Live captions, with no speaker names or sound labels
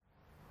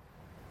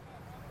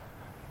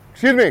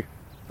Excuse me.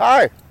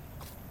 Hi.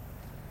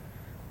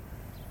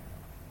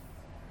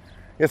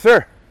 Yes,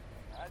 sir.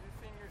 I just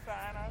seen your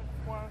sign. I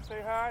just want to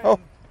say hi. Oh,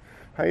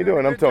 how you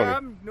doing? I'm Tony.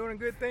 Job, doing a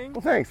good thing. Well,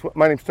 thanks.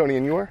 My name's Tony,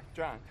 and you are?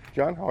 John.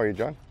 John, how are you,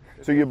 John?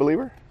 So you a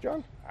believer,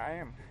 John? I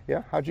am.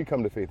 Yeah? How'd you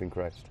come to faith in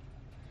Christ?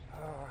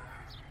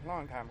 A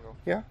long time ago.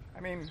 Yeah?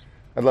 I mean...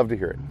 I'd love to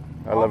hear it.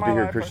 I love to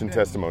hear Christian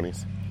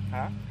testimonies.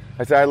 Huh?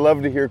 I said I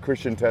love to hear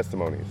Christian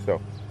testimonies,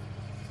 so...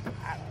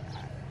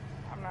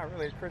 I'm not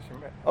really a Christian,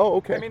 but... Oh,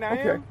 okay. I mean, I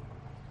am.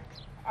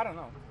 I don't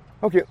know.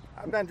 Okay.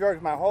 I've done drugs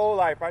my whole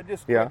life. I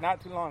just quit Yeah.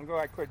 not too long ago.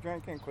 I quit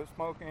drinking, quit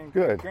smoking,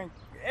 Good. quit drink,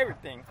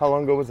 everything. How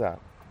long ago was that?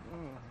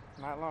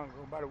 Not long ago,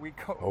 about a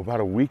week ago. Oh, about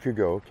a week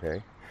ago,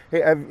 okay. Hey,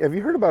 have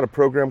you heard about a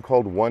program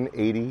called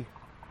 180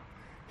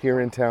 here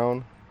in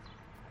town?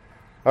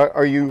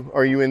 Are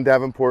you in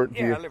Davenport?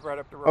 Yeah, I live right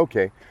up the road.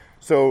 Okay.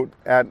 So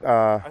at...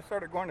 I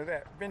started going to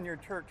that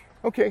Vineyard Church.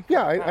 Okay,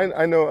 yeah,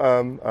 I know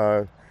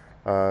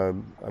a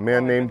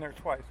man Been named there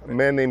twice.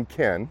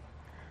 Ken,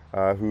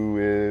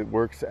 who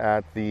works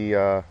at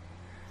the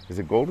is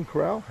it Golden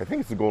Corral? I think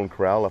it's the Golden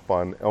Corral up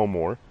on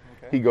Elmore.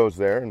 Okay. He goes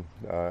there, and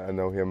I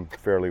know him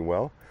fairly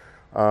well.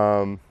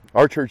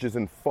 Our church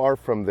isn't far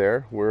from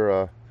there.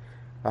 We're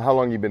how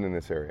long you been in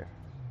this area?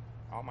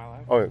 All my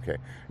life. Oh, okay.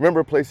 Remember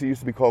a place that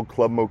used to be called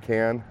Club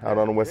Mocan out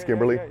on West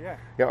Kimberly?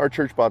 Yeah. Our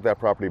church bought that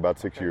property about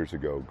 6 years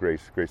ago.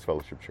 Grace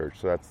Fellowship Church.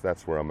 So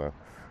that's where I'm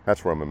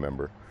a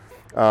member.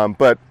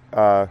 But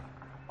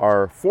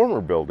our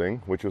former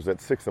building, which was at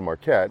 6th and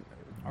Marquette,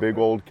 big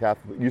old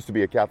Catholic, used to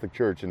be a Catholic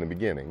church in the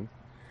beginning,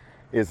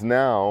 is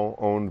now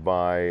owned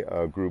by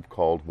a group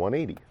called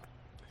 180.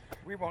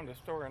 We've owned a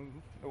store in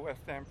the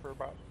West End for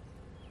about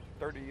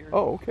 30 years.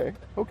 Oh,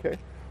 okay.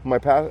 My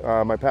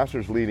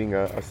pastor's leading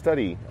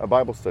a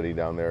Bible study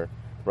down there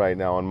right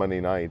now on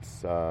Monday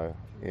nights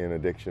in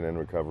addiction and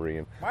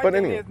recovery. My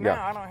thing is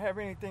now I don't have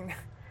anything.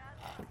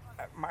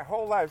 My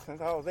whole life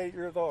since I was 8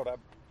 years old, I've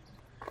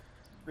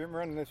been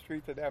running the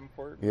streets of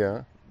Davenport.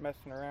 Yeah.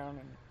 Messing around.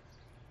 And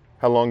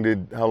How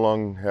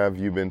long have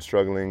you been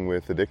struggling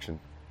with addiction?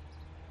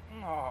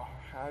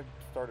 I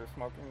started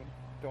smoking,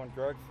 doing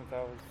drugs since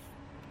I was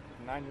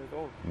 9 years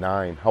old.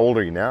 9. How old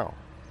are you now?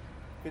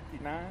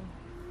 59.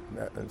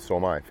 So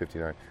am I,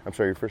 59. I'm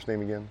sorry, your first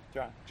name again?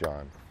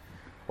 John.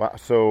 Wow,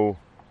 so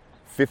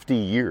 50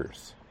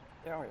 years.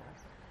 Oh, yeah.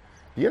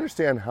 Do you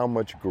understand how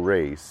much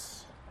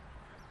grace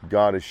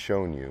God has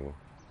shown you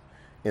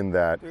in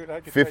that? Dude,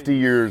 I could 50 tell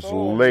you years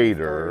so many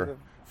later, stories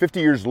of- 50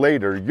 years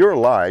later, you're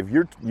alive.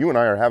 You and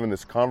I are having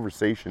this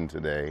conversation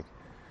today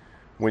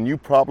when you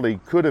probably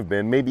could have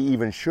been, maybe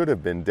even should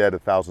have been dead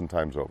 1,000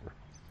 times over.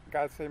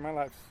 God saved my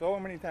life so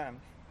many times.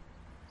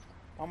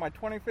 On my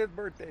 25th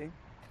birthday,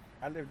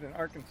 I lived in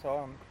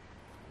Arkansas, and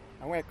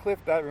I went cliff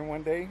diving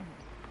one day.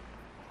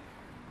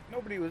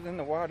 Nobody was in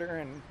the water,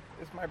 and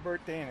it's my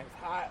birthday, and it's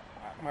hot.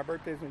 My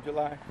birthday's in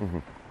July. Mm-hmm.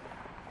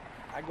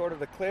 I go to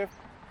the cliff.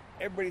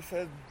 Everybody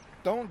says,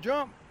 "Don't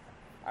jump."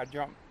 I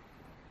jump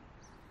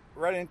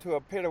right into a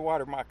pit of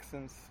water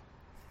moccasins.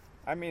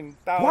 I mean,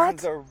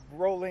 thousands of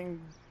rolling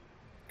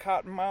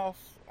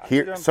cottonmouths.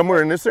 Here,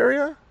 somewhere in this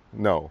area?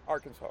 No.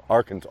 Arkansas.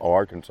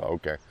 Arkansas,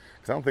 okay.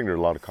 Because I don't think there are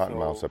a lot of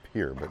cottonmouths up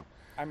here, but...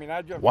 I mean,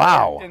 I jumped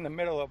Wow. right in the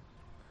middle of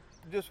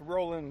just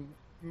rolling,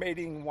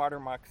 mating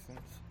water moccasins.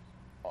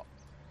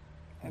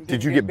 And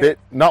Did didn't you get bit?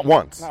 Not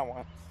once? Not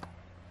once.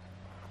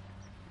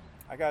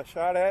 I got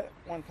shot at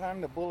one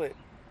time. The bullet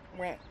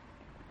went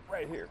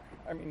right here.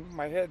 I mean,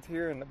 my head's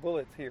here and the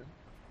bullet's here.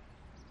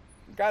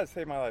 God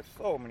saved my life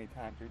so many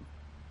times, dude.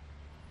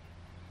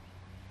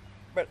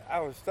 But I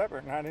was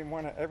stubborn. I didn't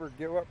want to ever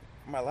give up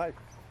my life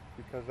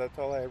because that's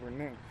all I ever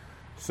knew.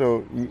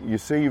 So you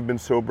say you've been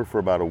sober for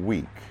about a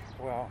week,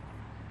 Well,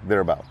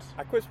 thereabouts.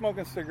 I quit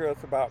smoking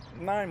cigarettes about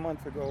 9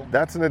 months ago.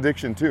 That's an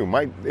addiction too.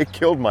 It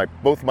killed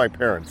both my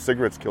parents.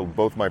 Cigarettes killed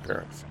both my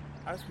parents.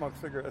 I smoked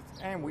cigarettes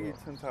and weed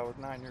since I was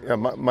 9 years Yeah,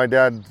 old. my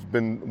dad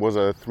was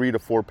a 3 to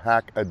 4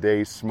 pack a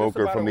day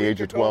smoker Just from the about a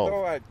age of week ago, 12.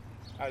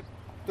 though, I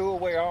threw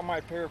away all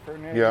my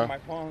paraphernalia, Yeah. my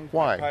phones,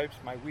 Why? my pipes,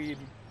 my weed.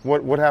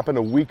 What happened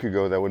a week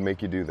ago that would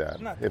make you do that,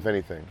 Nothing. if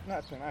anything?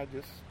 Nothing. I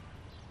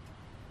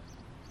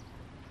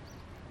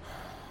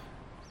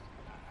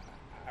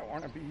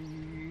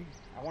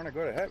want to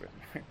go to heaven.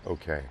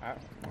 Okay.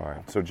 All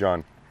right. So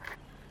John,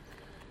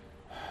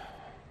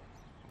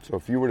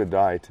 if you were to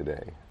die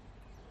today,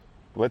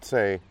 let's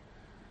say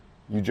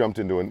you jumped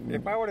into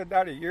If I would have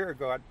died a year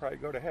ago, I'd probably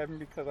go to heaven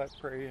because I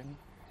pray. And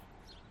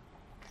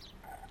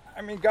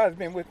I mean, God's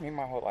been with me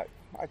my whole life.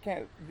 I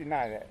can't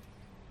deny that.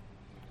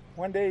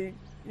 One day,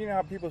 you know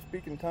how people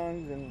speak in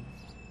tongues and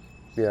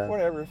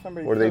whatever.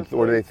 Somebody or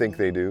they think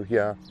they do.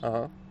 Yeah.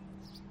 Uh-huh.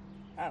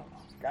 I don't know.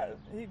 God,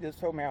 he just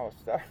told me I was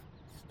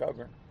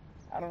stubborn.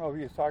 I don't know if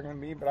he was talking to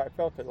me, but I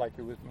felt it like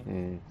it was me.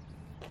 Mm.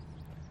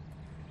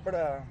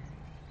 But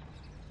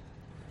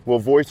well,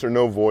 voice or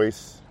no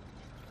voice,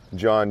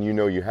 John, you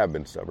know you have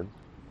been stubborn.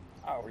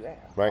 Oh yeah.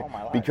 Right? All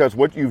my life. Because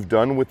what you've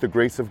done with the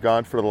grace of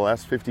God for the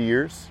last 50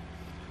 years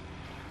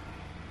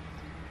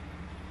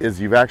is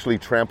you've actually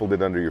trampled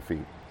it under your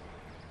feet.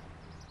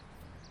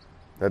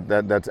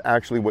 That's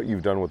actually what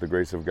you've done with the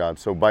grace of God.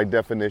 So by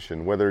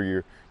definition, whether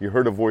you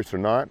heard a voice or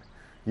not,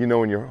 you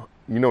know in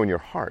your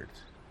heart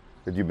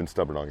that you've been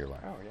stubborn all your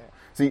life. Oh, yeah.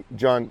 See,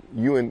 John,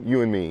 you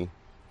and me,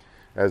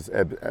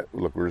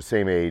 look, we're the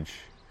same age,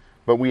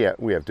 but we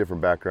have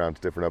different backgrounds,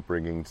 different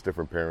upbringings,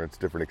 different parents,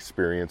 different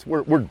experience.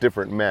 We're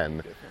different men.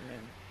 Different men.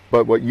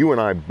 But what you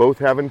and I both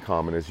have in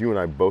common is you and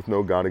I both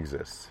know God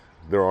exists.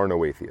 There are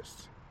no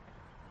atheists.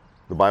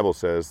 The Bible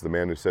says the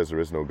man who says there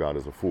is no God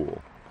is a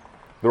fool.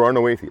 There are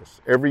no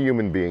atheists. Every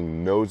human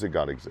being knows that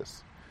God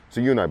exists. So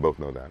you and I both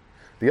know that.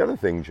 The other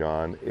thing,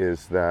 John,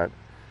 is that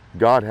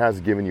God has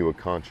given you a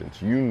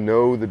conscience. You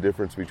know the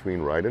difference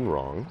between right and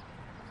wrong,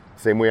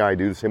 same way I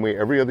do, the same way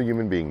every other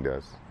human being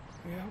does.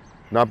 Yeah.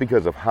 Not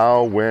because of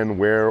how, when,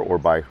 where, or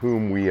by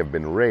whom we have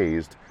been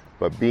raised,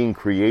 but being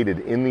created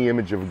in the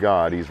image of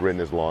God, He's written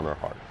His law in our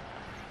heart.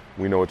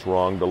 We know it's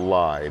wrong to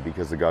lie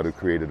because the God who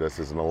created us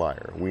isn't a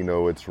liar. We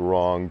know it's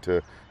wrong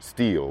to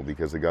steal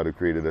because the God who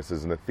created us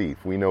isn't a thief.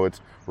 We know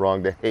it's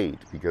wrong to hate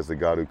because the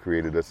God who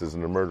created us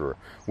isn't a murderer.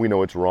 We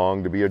know it's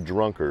wrong to be a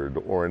drunkard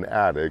or an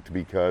addict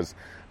because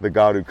the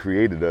God who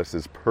created us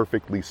is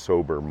perfectly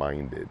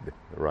sober-minded,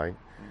 right?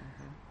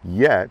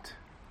 Mm-hmm. Yet,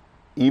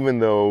 even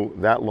though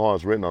that law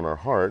is written on our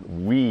heart,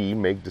 we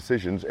make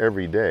decisions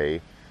every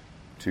day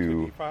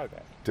to defy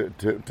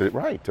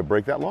that. to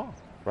break that law,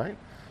 right?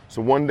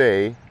 So one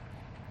day,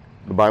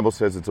 the Bible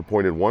says it's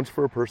appointed once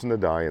for a person to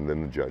die and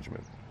then the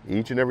judgment.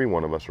 Each and every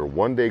one of us are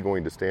one day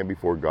going to stand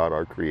before God,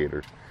 our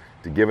Creator,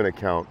 to give an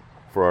account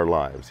for our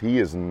lives. He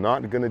is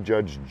not going to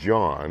judge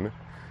John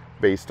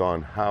based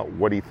on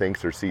what he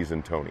thinks or sees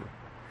in Tony.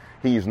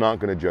 He's not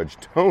going to judge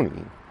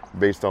Tony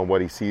based on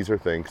what he sees or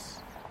thinks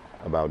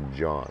about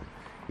John.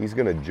 He's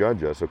going to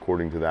judge us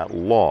according to that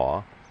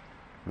law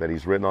that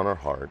He's written on our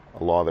heart,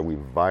 a law that we've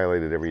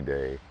violated every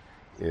day.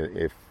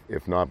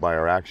 If not by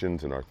our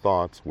actions and our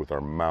thoughts, with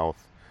our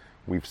mouth,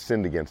 we've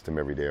sinned against Him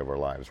every day of our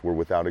lives. We're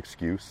without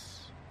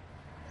excuse.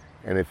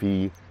 And if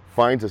He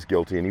finds us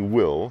guilty, and He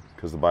will,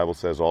 because the Bible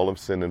says all have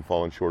sinned and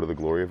fallen short of the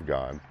glory of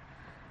God,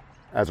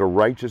 as a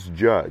righteous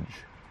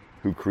judge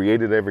who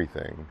created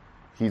everything,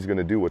 He's going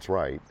to do what's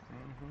right,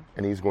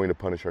 and He's going to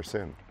punish our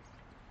sin.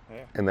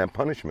 Yeah. And that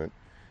punishment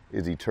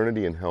is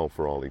eternity in hell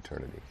for all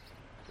eternity.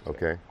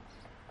 Okay?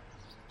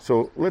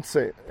 So let's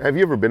say, have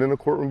you ever been in a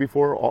courtroom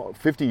before?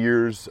 50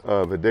 years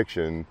of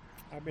addiction.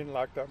 I've been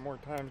locked up more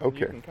times than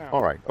you can count.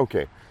 All right,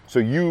 okay. So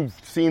you've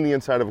seen the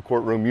inside of a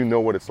courtroom. You know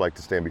what it's like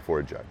to stand before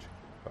a judge.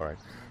 All right.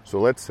 So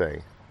let's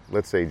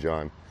say,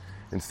 John,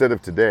 instead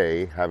of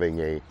today having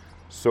a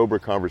sober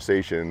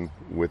conversation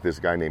with this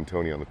guy named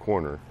Tony on the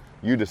corner,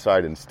 you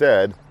decide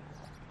instead,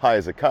 high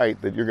as a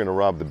kite, that you're going to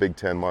rob the Big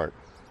Ten Mart.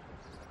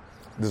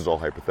 This is all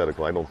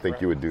hypothetical. I don't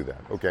think you would do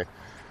that. Okay.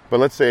 But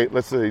let's say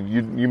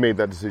you made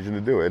that decision to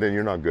do it, and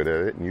you're not good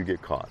at it, and you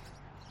get caught,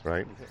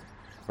 right?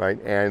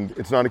 Right? And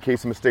it's not a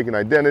case of mistaken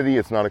identity.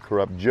 It's not a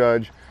corrupt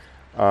judge.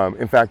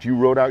 In fact, you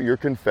wrote out your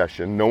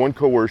confession. No one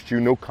coerced you.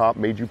 No cop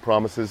made you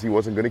promises he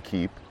wasn't going to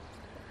keep.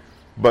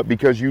 But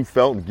because you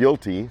felt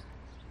guilty,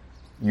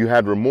 you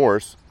had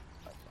remorse,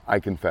 I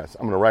confess.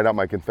 I'm going to write out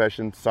my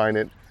confession, sign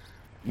it.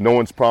 No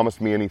one's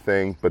promised me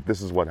anything, but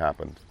this is what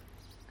happened.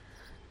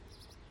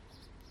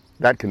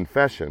 That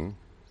confession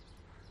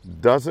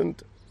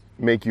doesn't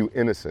make you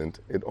innocent.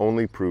 It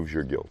only proves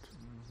your guilt,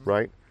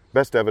 right?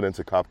 Best evidence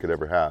a cop could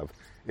ever have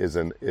is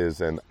an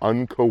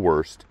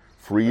uncoerced,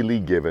 freely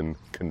given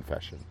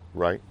confession,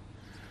 right?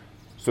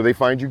 So they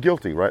find you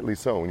guilty, rightly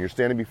so. When you're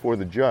standing before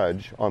the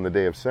judge on the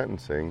day of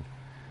sentencing,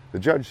 the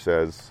judge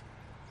says,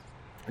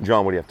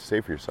 John, what do you have to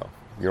say for yourself?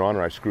 Your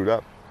Honor, I screwed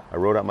up. I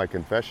wrote out my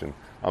confession.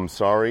 I'm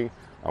sorry.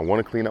 I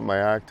want to clean up my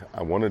act.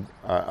 I want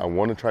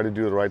to try to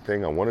do the right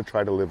thing. I want to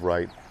try to live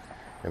right.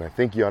 And I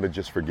think you ought to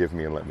just forgive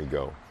me and let me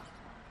go.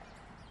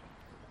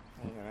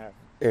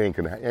 It ain't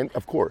gonna happen. And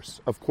of course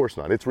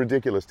not. It's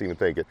ridiculous to even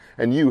think it.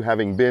 And you,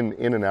 having been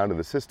in and out of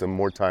the system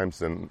more times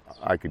than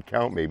I could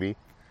count maybe,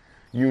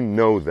 you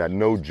know that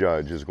no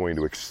judge is going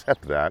to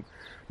accept that,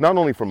 not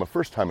only from a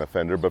first-time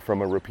offender, but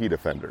from a repeat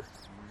offender.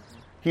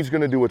 He's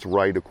going to do what's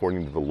right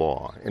according to the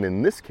law. And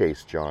in this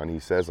case, John, he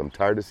says, I'm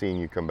tired of seeing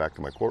you come back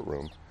to my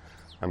courtroom.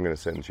 I'm going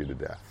to sentence you to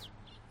death.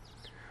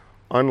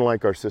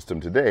 Unlike our system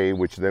today,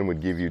 which then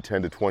would give you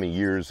 10 to 20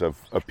 years of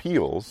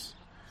appeals,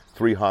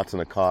 3 hots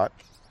and a cot,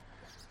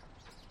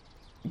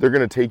 they're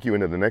going to take you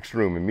into the next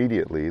room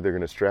immediately. They're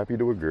going to strap you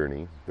to a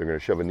gurney. They're going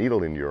to shove a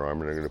needle into your arm,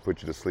 and they're going to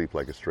put you to sleep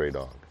like a stray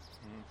dog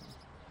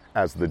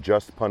as the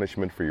just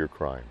punishment for your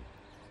crime.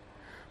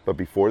 But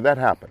before that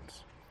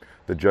happens,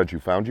 the judge who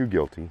found you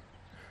guilty,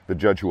 the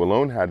judge who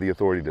alone had the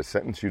authority to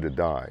sentence you to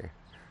die,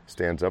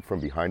 stands up from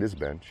behind his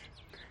bench.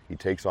 He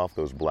takes off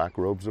those black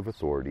robes of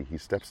authority. He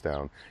steps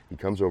down. He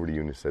comes over to you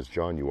and he says,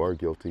 John, you are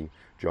guilty.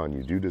 John,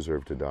 you do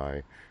deserve to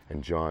die.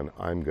 And John,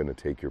 I'm going to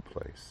take your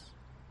place.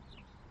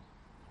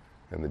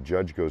 And the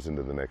judge goes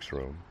into the next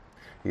room.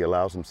 He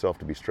allows himself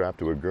to be strapped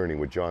to a gurney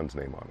with John's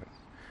name on it.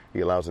 He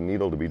allows a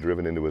needle to be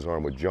driven into his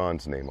arm with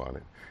John's name on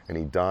it. And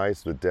he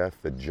dies the death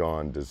that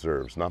John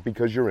deserves. Not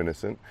because you're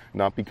innocent,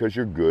 not because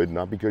you're good,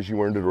 not because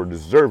you earned it or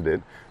deserved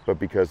it, but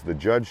because the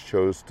judge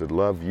chose to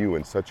love you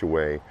in such a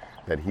way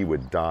that he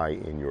would die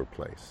in your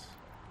place.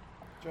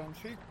 John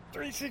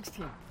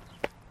 3:16.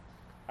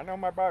 I know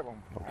my Bible.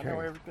 Okay. I know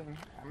everything.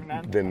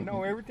 I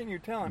know everything you're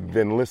telling me.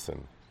 Then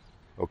listen,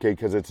 okay?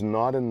 Because it's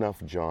not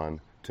enough,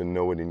 John, to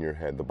know it in your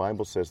head. The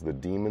Bible says the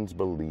demons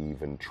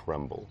believe and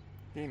tremble.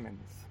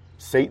 Demons.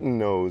 Satan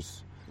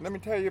knows. Let me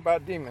tell you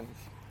about demons.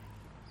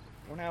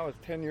 When I was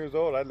 10 years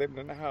old, I lived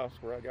in a house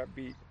where I got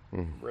beat,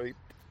 raped.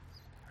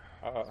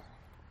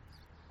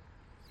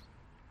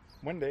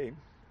 One day,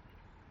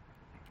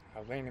 I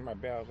was laying in my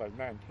bed. I was like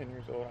 9, 10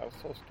 years old. I was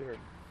so scared.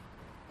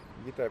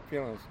 You get that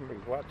feeling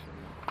somebody's watching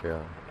you.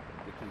 Yeah.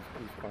 Get these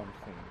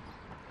goosebumps, and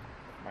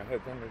my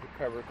head's under the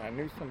covers. I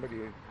knew somebody.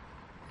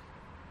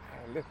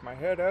 I lift my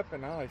head up,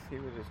 and all I see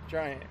was this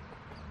giant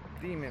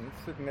demon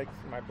sitting next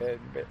to my bed.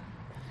 But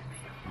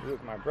it was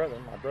my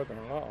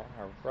brother-in-law,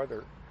 our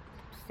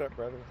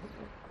stepbrother.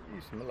 He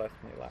used to molest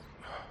me a lot.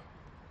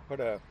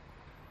 But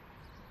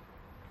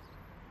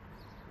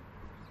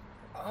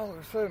all of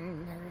a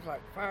sudden, there was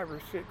like 5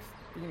 or 6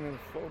 demons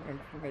floating,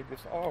 and they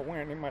just all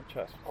went in my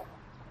chest.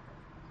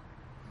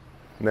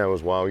 And that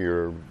was while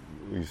you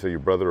say your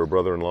brother or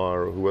brother-in-law,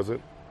 or who was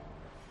it?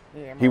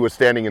 Yeah. He was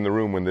standing in the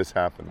room when this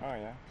happened. Oh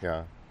yeah.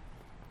 Yeah.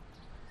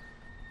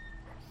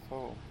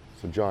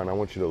 So John, I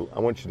want you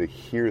to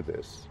hear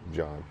this,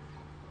 John.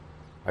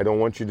 I don't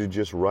want you to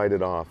just write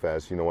it off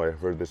as, I've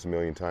heard this a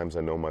million times,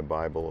 I know my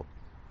Bible.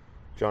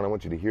 John, I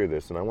want you to hear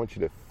this, and I want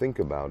you to think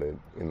about it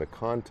in the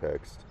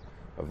context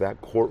of that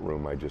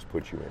courtroom I just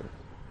put you in.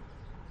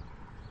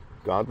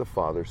 God the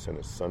Father sent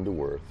his Son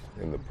to earth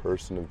in the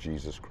person of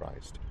Jesus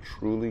Christ,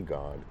 truly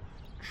God,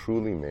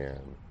 truly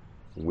man,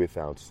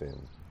 without sin.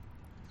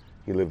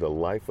 He lived a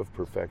life of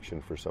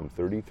perfection for some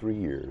 33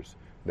 years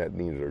that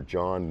neither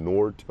John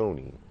nor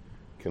Tony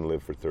can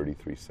live for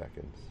 33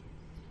 seconds.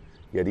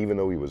 Yet even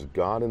though he was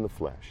God in the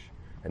flesh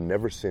and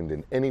never sinned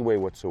in any way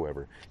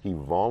whatsoever, he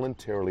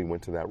voluntarily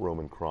went to that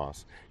Roman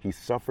cross. He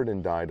suffered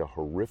and died a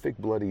horrific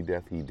bloody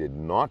death he did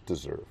not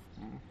deserve.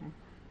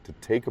 To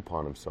take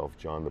upon himself,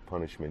 John, the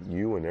punishment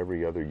you and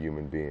every other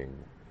human being,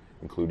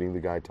 including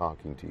the guy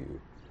talking to you,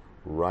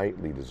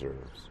 rightly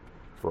deserves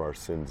for our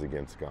sins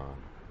against God.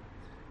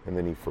 And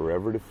then he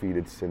forever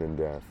defeated sin and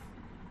death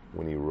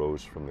when he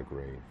rose from the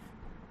grave.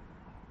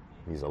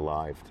 He's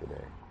alive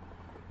today.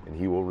 And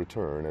he will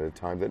return at a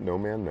time that no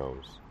man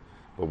knows.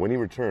 But when he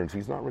returns,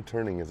 he's not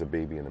returning as a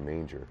baby in a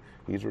manger.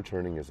 He's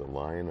returning as a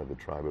Lion of the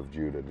tribe of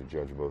Judah to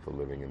judge both the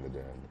living and the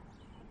dead.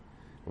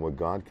 And what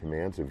God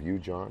commands of you,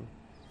 John,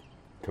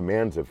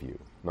 commands of you,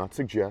 not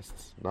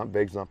suggests, not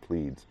begs, not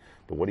pleads,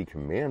 but what he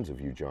commands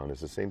of you, John, is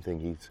the same thing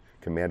he's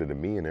commanded of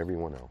me and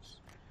everyone else.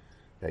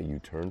 That you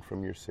turn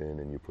from your sin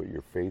and you put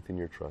your faith and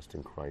your trust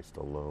in Christ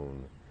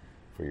alone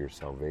for your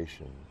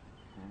salvation.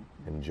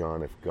 And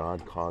John, if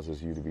God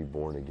causes you to be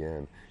born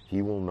again,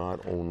 he will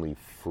not only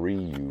free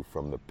you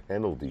from the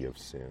penalty of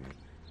sin,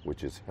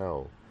 which is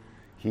hell,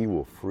 he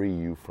will free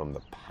you from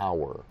the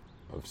power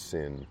of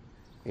sin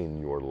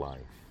in your life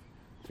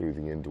through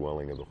the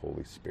indwelling of the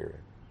Holy Spirit.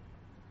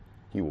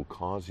 He will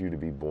cause you to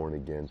be born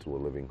again to a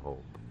living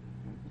hope.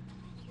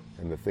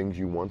 And the things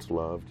you once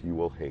loved, you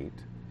will hate,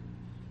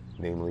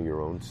 namely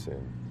your own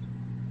sin.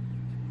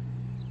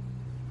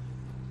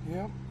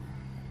 Yep.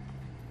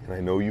 And I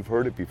know you've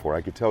heard it before.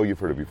 I could tell you've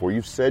heard it before.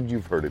 You've said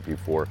you've heard it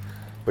before.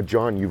 But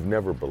John, you've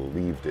never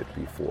believed it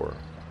before.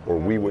 Or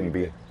we wouldn't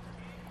be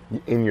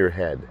in your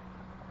head.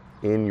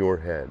 In your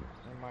head.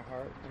 In my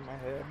heart, in my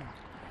head.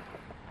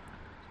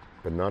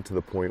 But not to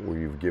the point where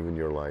you've given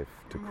your life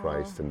to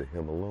Christ and to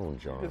him alone,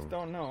 John. I just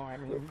don't know. I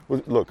mean,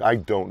 Look, I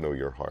don't know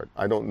your heart.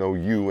 I don't know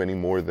you any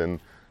more than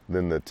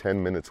the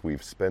 10 minutes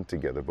we've spent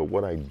together. But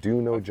what I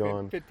do know,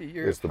 John, 50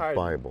 years is the hiding.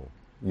 Bible.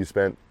 You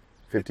spent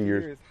 50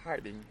 years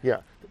hiding.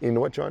 Yeah. You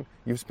know what, John?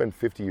 You've spent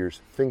 50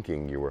 years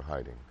thinking you were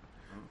hiding.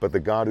 But the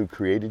God who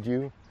created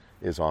you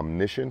is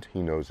omniscient.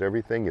 He knows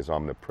everything. He is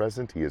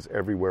omnipresent. He is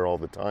everywhere all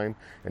the time.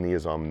 And he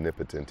is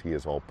omnipotent. He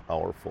is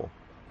all-powerful.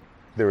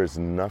 There is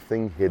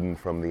nothing hidden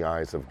from the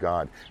eyes of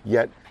God.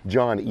 Yet,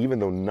 John, even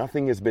though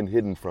nothing has been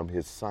hidden from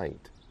his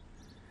sight,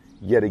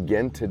 yet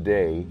again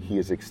today, he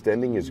is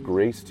extending his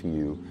grace to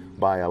you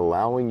by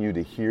allowing you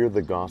to hear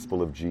the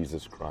gospel of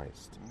Jesus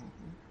Christ.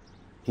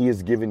 He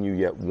has given you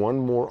yet one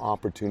more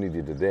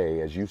opportunity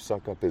today as you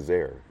suck up his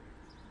air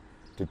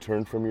to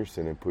turn from your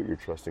sin and put your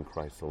trust in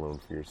Christ alone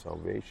for your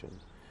salvation.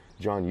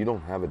 John, you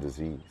don't have a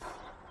disease.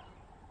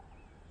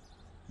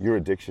 Your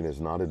addiction is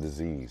not a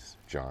disease,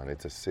 John.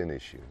 It's a sin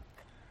issue.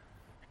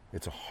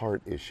 It's a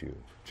heart issue,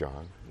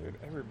 John. Dude,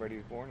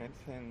 everybody's born in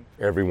sin.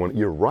 Everyone,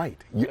 you're right.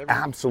 You're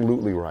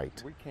absolutely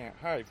right. We can't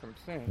hide from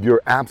sin.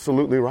 You're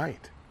absolutely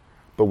right.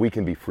 But we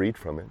can be freed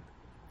from it.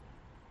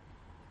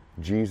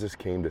 Jesus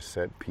came to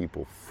set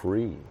people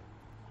free.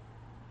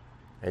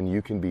 And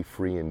you can be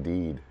free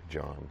indeed,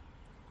 John.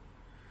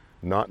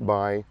 Not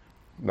by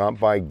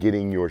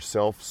getting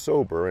yourself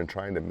sober and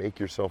trying to make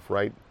yourself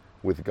right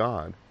with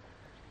God,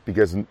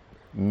 Because,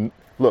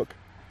 look,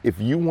 if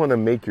you want to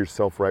make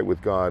yourself right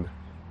with God,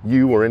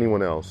 you or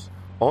anyone else,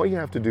 all you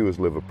have to do is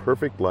live a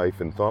perfect life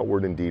in thought,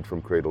 word, and deed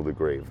from cradle to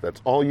grave.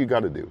 That's all you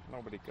got to do.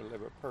 Nobody can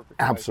live a perfect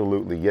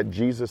Absolutely. Yet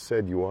Jesus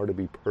said you are to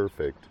be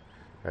perfect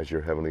as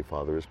your Heavenly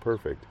Father is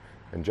perfect.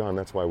 And John,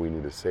 that's why we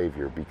need a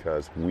Savior,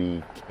 because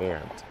we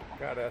can't.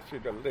 God asks you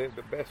to live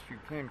the best you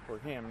can for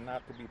Him,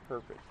 not to be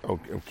perfect.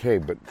 Okay,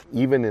 but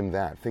even in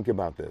that, think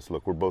about this.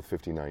 Look, we're both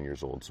 59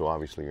 years old, so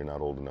obviously you're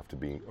not old enough to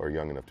be, or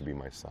young enough to be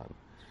my son.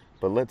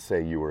 But let's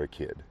say you were a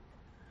kid,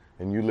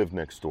 and you lived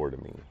next door to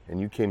me,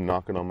 and you came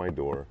knocking on my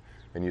door,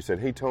 and you said,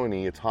 "Hey,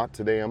 Tony, it's hot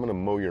today. I'm going to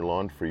mow your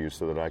lawn for you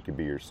so that I could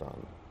be your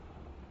son."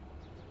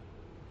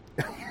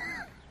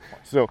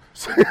 So,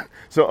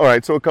 all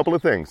right, so a couple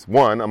of things.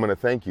 One, I'm going to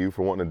thank you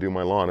for wanting to do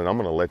my lawn, and I'm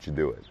going to let you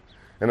do it.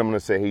 And I'm going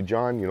to say, "Hey,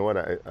 John, you know what?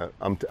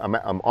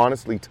 I'm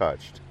honestly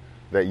touched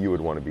that you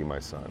would want to be my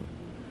son.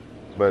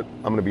 But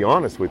I'm going to be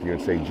honest with you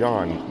and say,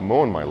 John,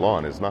 mowing my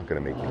lawn is not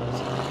going to make you my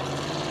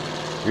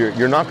son.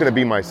 You're not going to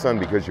be my son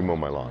because you mow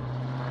my lawn.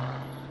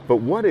 But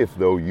what if,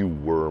 though, you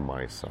were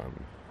my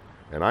son?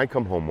 And I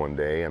come home one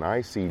day and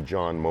I see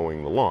John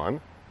mowing the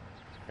lawn,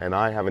 and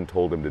I haven't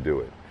told him to do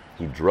it.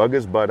 He drug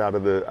his butt out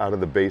of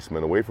the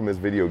basement, away from his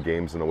video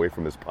games and away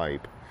from his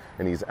pipe,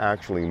 and he's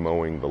actually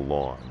mowing the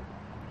lawn.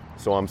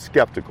 So I'm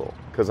skeptical,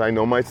 because I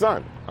know my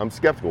son. I'm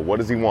skeptical. What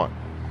does he want?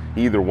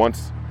 He either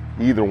wants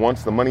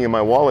the money in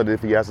my wallet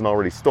if he hasn't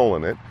already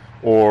stolen it,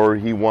 or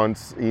he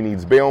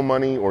needs bail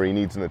money, or he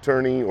needs an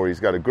attorney, or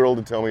he's got a girl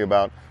to tell me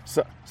about.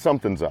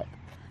 Something's up.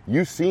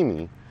 You see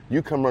me,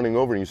 you come running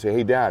over and you say,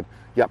 "Hey, Dad,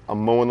 yep, I'm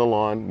mowing the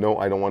lawn. No,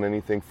 I don't want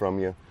anything from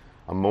you.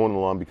 I'm mowing the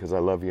lawn because I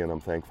love you and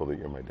I'm thankful that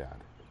you're my dad."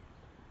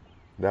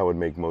 That would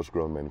make most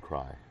grown men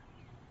cry.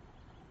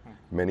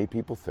 Many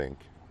people think,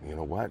 you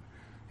know what?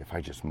 If I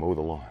just mow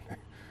the lawn,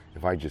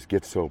 if I just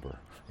get sober,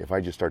 if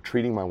I just start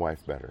treating my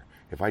wife better,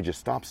 if I just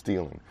stop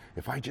stealing,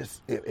 if I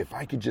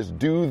could just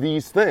do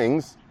these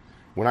things,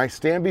 when I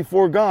stand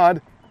before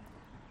God,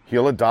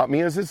 He'll adopt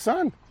me as His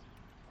son.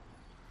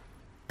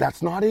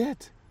 That's not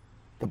it.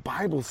 The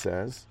Bible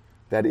says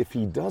that if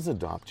He does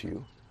adopt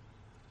you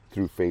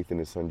through faith in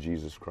His Son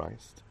Jesus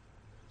Christ,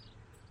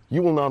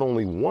 you will not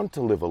only want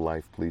to live a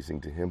life pleasing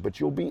to Him, but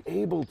you'll be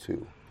able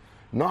to,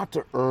 not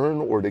to earn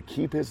or to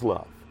keep His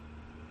love,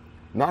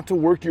 not to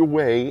work your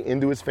way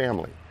into His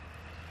family,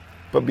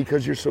 but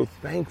because you're so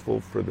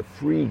thankful for the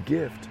free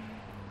gift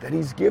that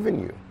He's given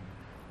you,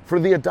 for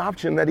the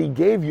adoption that He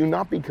gave you,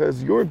 not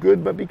because you're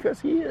good, but because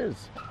He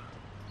is.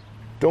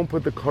 Don't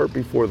put the cart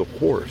before the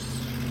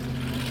horse.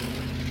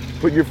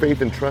 Put your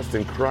faith and trust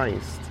in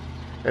Christ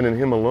and in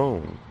Him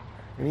alone,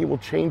 and He will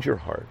change your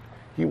heart.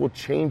 He will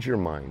change your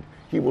mind.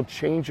 He will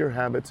change your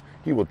habits.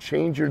 He will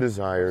change your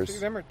desires. See,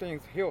 them are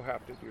things He'll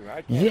have to do.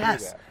 I can't Yes,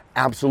 do that.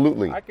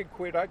 absolutely. I could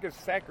quit. I could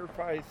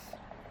sacrifice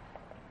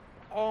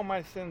all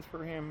my sins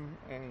for Him,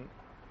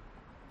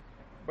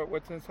 but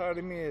what's inside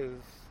of me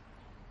is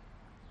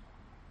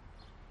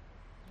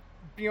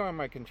beyond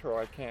my control.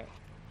 I can't.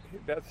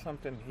 That's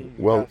something He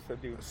has to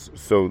do.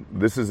 So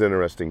this is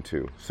interesting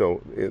too.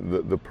 So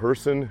the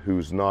person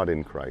who's not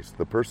in Christ,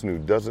 the person who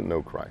doesn't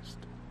know Christ,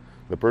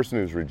 the person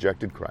who's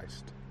rejected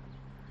Christ,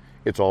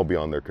 it's all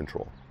beyond their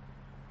control.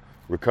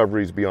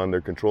 Recovery is beyond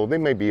their control. They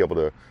may be able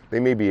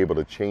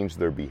to change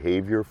their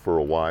behavior for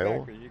a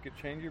while. Exactly. You could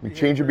change your You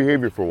behavior. change your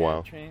behavior for a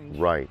while. Change.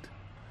 Right.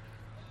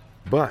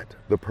 But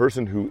the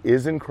person who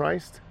is in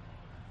Christ,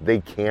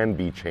 they can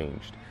be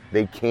changed.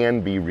 They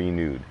can be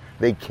renewed.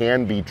 They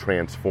can be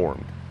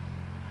transformed.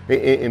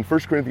 In 1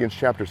 Corinthians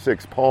chapter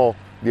 6,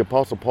 the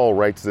Apostle Paul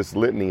writes this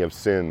litany of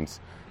sins,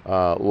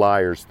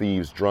 liars,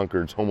 thieves,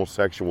 drunkards,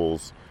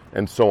 homosexuals,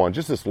 and so on.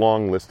 Just this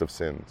long list of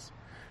sins.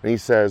 And he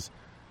says,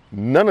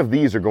 none of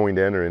these are going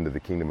to enter into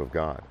the kingdom of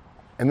God.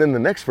 And then the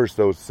next verse,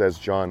 though, says,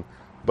 John,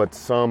 but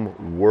such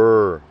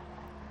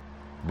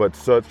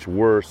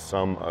were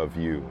some of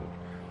you.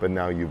 But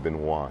now you've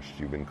been washed,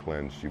 you've been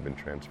cleansed, you've been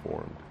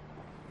transformed.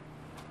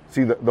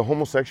 See, the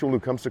homosexual who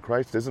comes to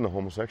Christ isn't a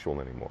homosexual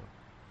anymore.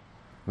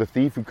 The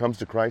thief who comes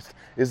to Christ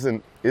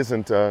isn't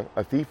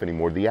a thief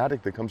anymore. The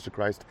addict that comes to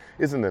Christ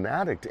isn't an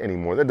addict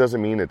anymore. That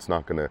doesn't mean it's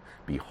not going to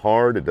be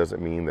hard. It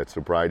doesn't mean that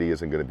sobriety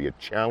isn't going to be a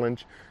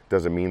challenge. It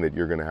doesn't mean that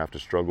you're going to have to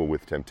struggle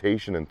with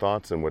temptation and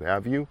thoughts and what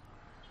have you.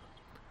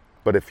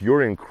 But if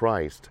you're in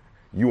Christ,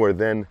 you are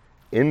then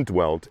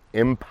indwelt,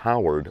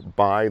 empowered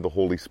by the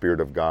Holy Spirit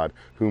of God,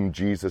 whom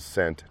Jesus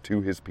sent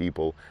to His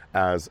people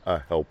as a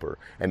helper.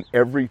 And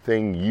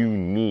everything you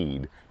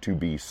need to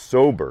be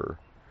sober,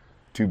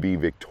 to be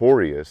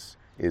victorious,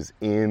 is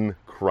in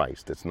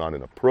Christ. It's not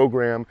in a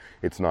program.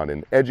 It's not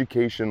in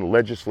education,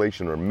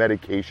 legislation, or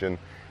medication.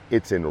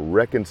 It's in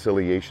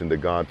reconciliation to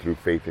God through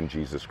faith in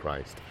Jesus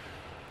Christ.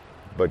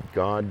 But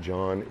God,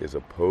 John, is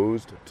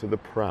opposed to the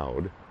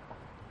proud,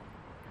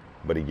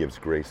 but He gives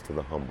grace to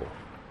the humble.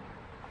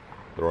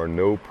 There are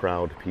no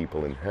proud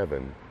people in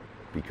heaven,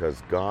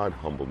 because God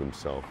humbled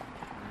Himself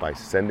by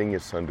sending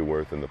His Son to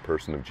earth in the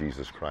person of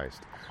Jesus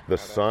Christ. The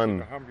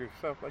Son, humble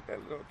yourself like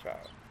that little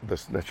child.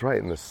 That's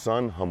right, and the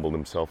Son humbled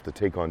Himself to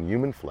take on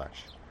human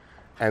flesh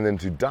and then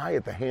to die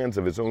at the hands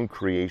of his own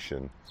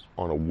creation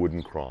on a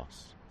wooden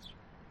cross.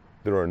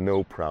 There are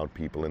no proud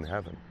people in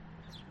heaven.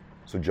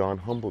 So John,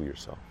 humble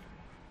yourself.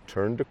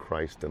 Turn to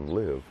Christ and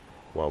live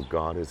while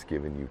God has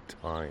given you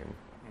time.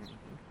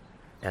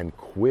 And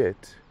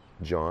quit,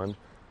 John,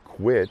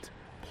 quit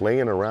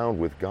playing around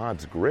with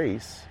God's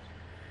grace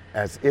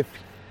as if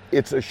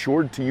it's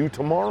assured to you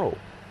tomorrow.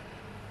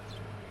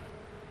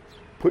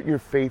 Put your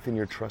faith and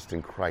your trust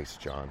in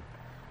Christ, John,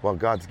 while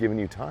God's given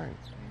you time.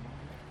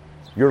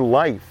 Your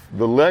life,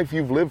 the life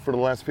you've lived for the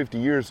last 50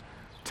 years,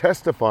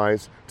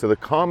 testifies to the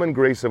common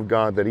grace of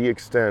God that he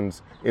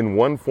extends in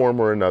one form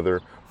or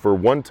another for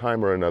one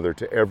time or another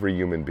to every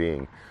human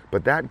being.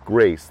 But that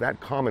grace,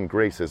 that common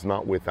grace, is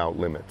not without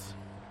limits.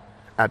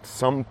 At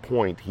some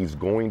point, he's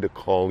going to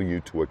call you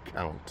to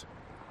account.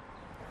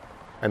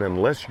 And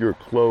unless you're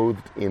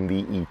clothed in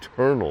the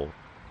eternal,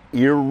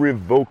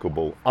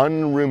 irrevocable,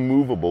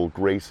 unremovable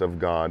grace of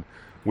God,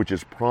 which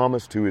is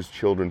promised to his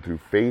children through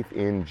faith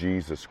in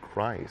Jesus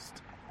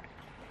Christ,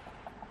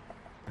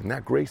 and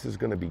that grace is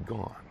going to be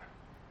gone.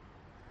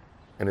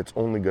 And it's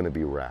only going to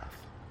be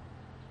wrath.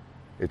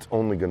 It's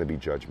only going to be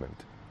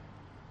judgment.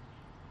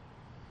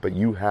 But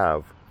you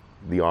have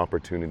the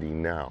opportunity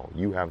now.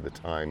 You have the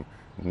time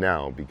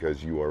now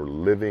because you are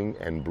living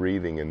and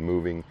breathing and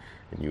moving,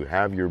 and you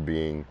have your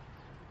being,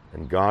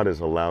 and God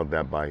has allowed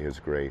that by his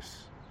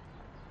grace.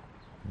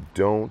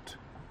 Don't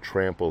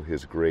trample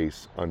his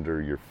grace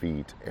under your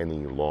feet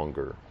any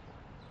longer.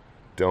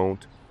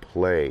 Don't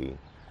play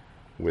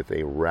with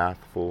a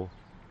wrathful,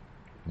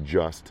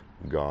 just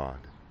God.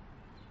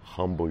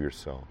 Humble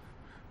yourself.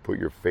 Put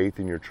your faith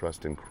and your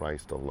trust in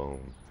Christ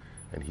alone,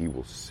 and he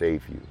will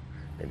save you,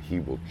 and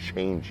he will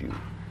change you,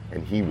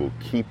 and he will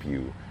keep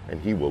you, and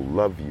he will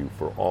love you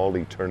for all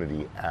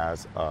eternity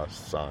as a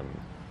son.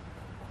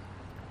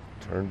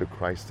 Turn to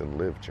Christ and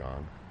live,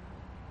 John.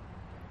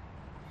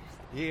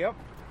 Yep.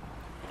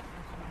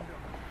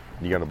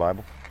 You got a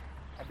Bible?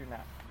 I do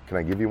not. Can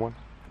I give you one?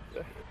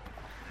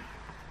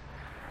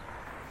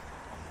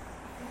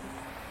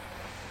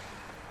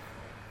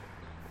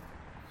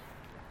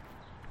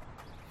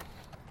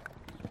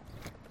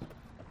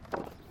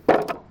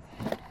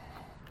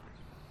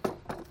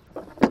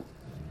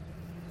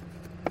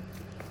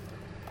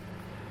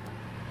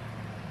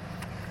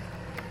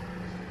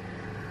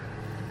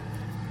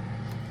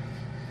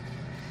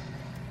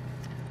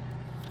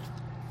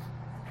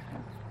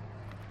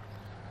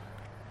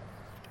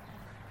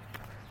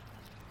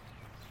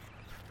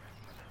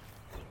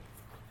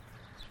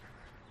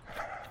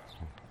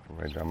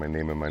 Write down my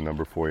name and my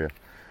number for you.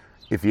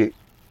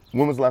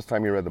 When was the last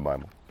time you read the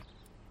Bible?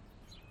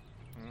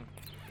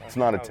 It's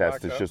not a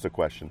test, it's just a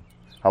question.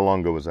 How long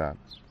ago was that?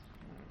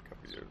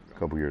 A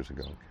couple years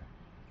ago, okay.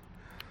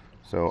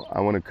 So I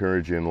want to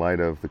encourage you, in light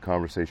of the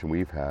conversation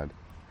we've had,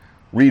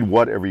 read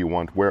whatever you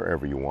want,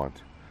 wherever you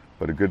want.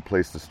 But a good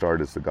place to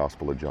start is the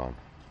Gospel of John.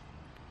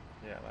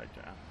 Yeah, I like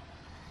John.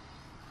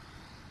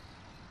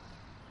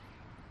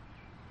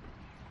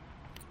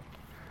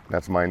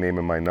 That's my name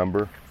and my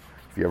number.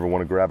 If you ever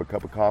want to grab a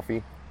cup of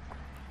coffee,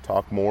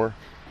 talk more,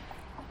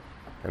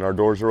 and our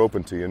doors are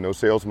open to you. No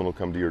salesman will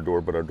come to your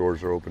door, but our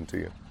doors are open to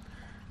you.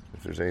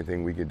 If there's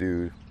anything we could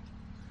do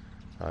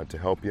to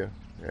help you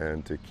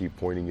and to keep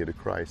pointing you to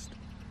Christ,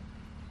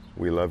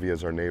 we love you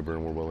as our neighbor,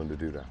 and we're willing to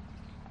do that.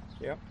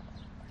 Yep.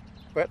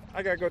 But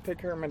I got to go take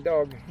care of my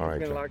dog. He's All right,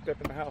 been John. locked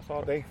up in the house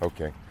all day.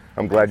 Okay.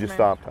 I'm glad you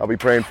stopped. I'll be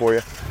praying for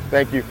you.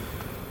 Thank you.